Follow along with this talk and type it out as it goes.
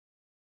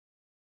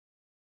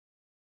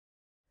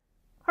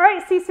All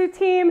right, Sisu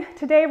team,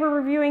 today we're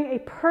reviewing a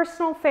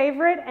personal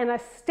favorite and a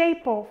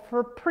staple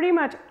for pretty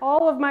much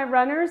all of my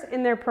runners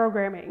in their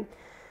programming.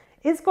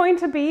 It's going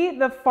to be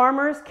the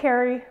Farmer's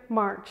Carry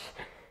March.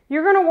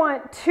 You're going to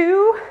want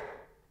 2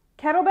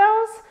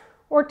 kettlebells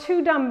or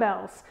 2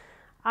 dumbbells.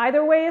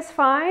 Either way is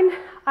fine.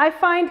 I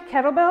find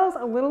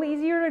kettlebells a little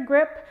easier to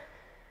grip.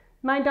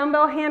 My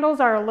dumbbell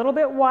handles are a little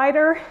bit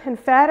wider and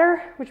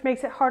fatter, which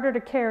makes it harder to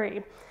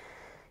carry.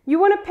 You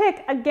want to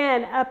pick,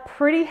 again, a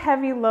pretty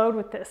heavy load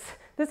with this.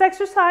 This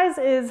exercise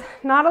is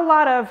not a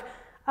lot of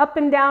up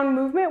and down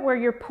movement where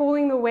you're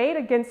pulling the weight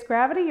against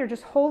gravity. You're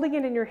just holding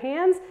it in your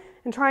hands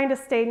and trying to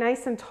stay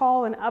nice and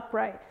tall and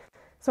upright.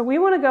 So we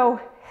want to go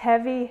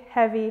heavy,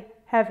 heavy,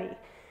 heavy.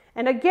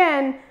 And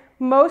again,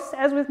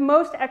 as with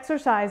most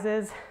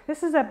exercises,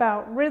 this is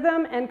about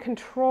rhythm and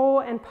control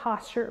and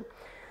posture.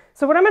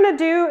 So what I'm going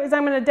to do is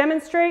I'm going to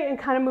demonstrate and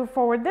kind of move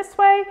forward this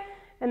way,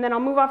 and then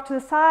I'll move off to the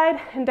side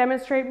and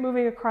demonstrate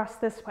moving across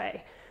this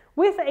way.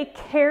 With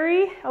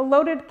a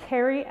loaded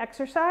carry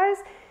exercise,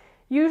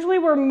 usually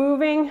we're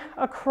moving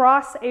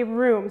across a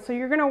room, so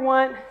you're going to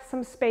want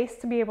some space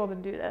to be able to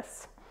do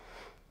this.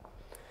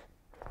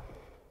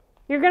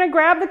 You're going to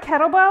grab the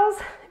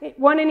kettlebells,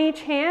 1 in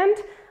each hand.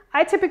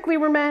 I typically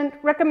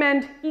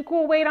recommend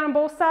equal weight on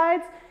both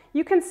sides.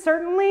 You can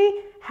certainly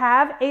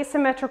have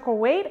asymmetrical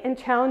weight and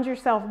challenge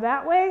yourself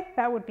that way.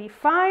 That would be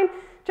fine.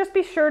 Just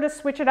be sure to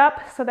switch it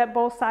up so that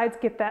both sides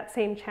get that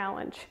same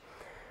challenge.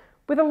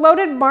 With a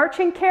loaded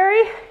marching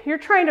carry, you're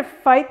trying to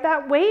fight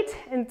that weight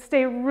and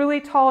stay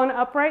really tall and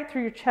upright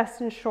through your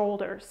chest and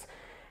shoulders.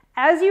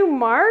 As you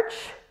march,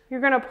 you're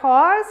going to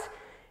pause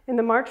in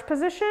the march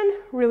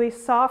position, really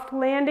soft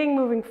landing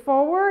moving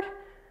forward.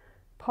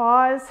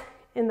 Pause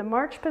in the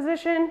march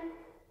position,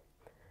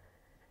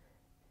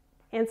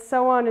 and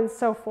so on and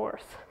so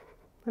forth.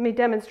 Let me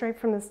demonstrate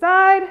from the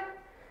side.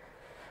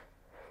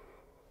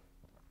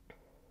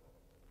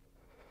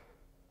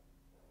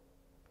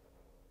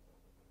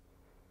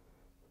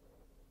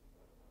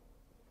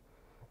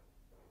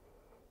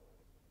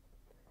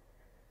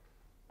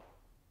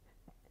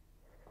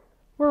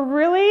 We're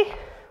really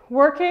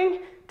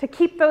working to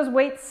keep those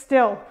weights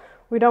still.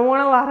 We don't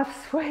want a lot of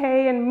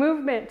sway and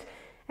movement,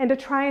 and to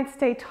try and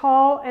stay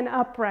tall and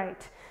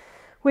upright.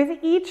 With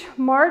each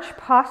march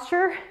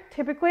posture,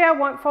 typically I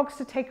want folks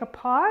to take a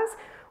pause.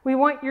 We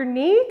want your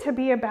knee to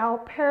be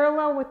about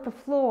parallel with the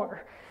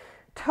floor.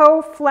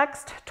 Toe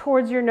flexed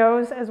towards your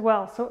nose as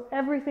well, so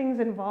everything's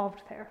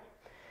involved there.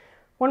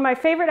 One of my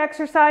favorite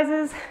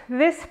exercises,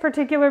 this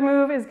particular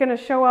move is going to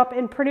show up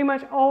in pretty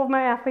much all of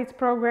my athletes'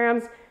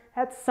 programs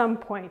at some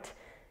point.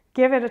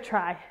 Give it a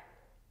try.